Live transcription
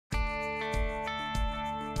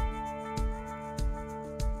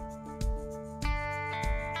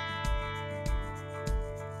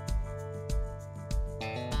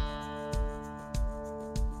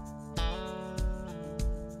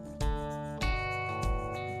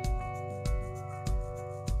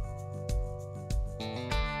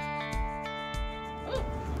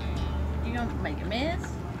don't make a mess.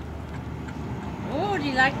 Oh, do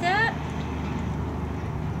you like that?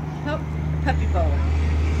 Oh, puppy bowl.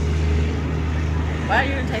 Well,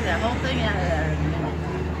 you're going to take that whole thing out of there in a minute.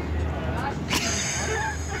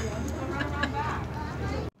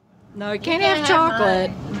 No, you can't have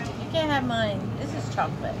chocolate. You can't have mine. This is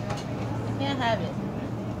chocolate. You can't have it.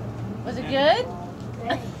 Was it good?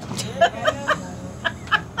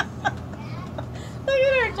 Look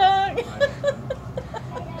at her tongue.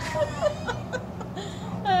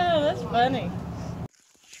 Oh, that's funny.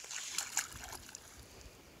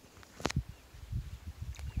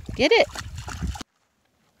 Get it.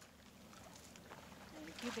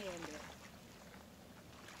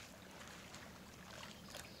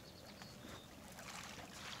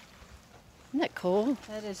 Isn't that cool?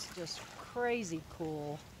 That is just crazy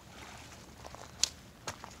cool.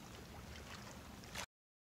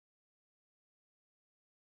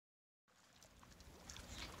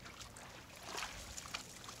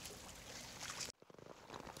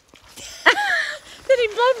 Did he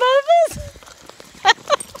blow bubbles? I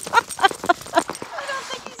don't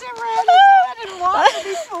think he's ever had his head in water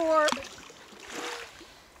before.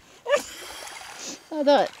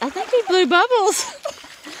 I think he blew bubbles.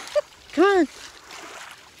 Come on.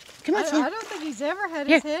 Come on, Sam. I don't think he's ever had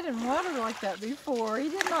his head in water like that before. He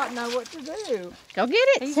did not know what to do. Go get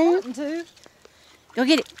it, He's Sam. wanting to. Go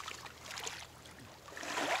get it.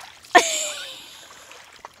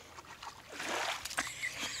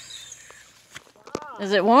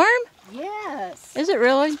 Is it warm? Yes. Is it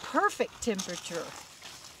really? Perfect temperature.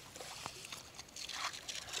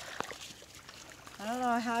 I don't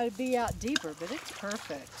know how to be out deeper, but it's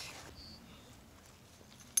perfect.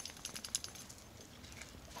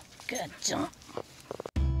 Good jump.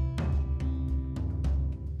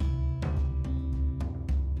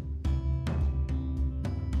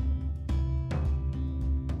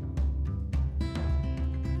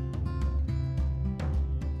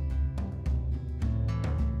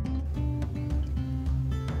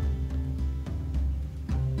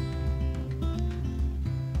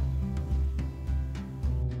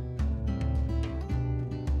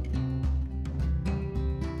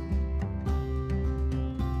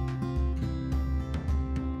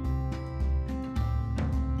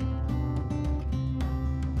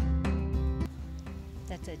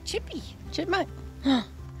 That's a chippy. Chipmunk. Hi,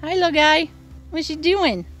 little guy. What's she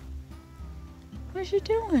doing? What's she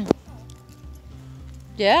doing?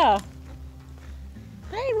 Yeah.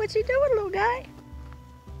 Hey, what's he doing, little guy?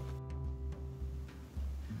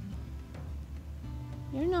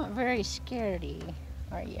 You're not very scaredy,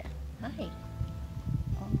 are you? Hi.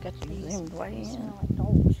 Oh, got you zoomed way in. Smell like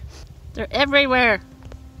dogs. They're everywhere.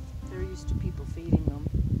 They're used to people feeding them.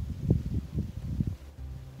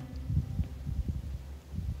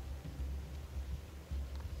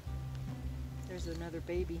 There's another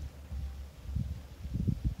baby.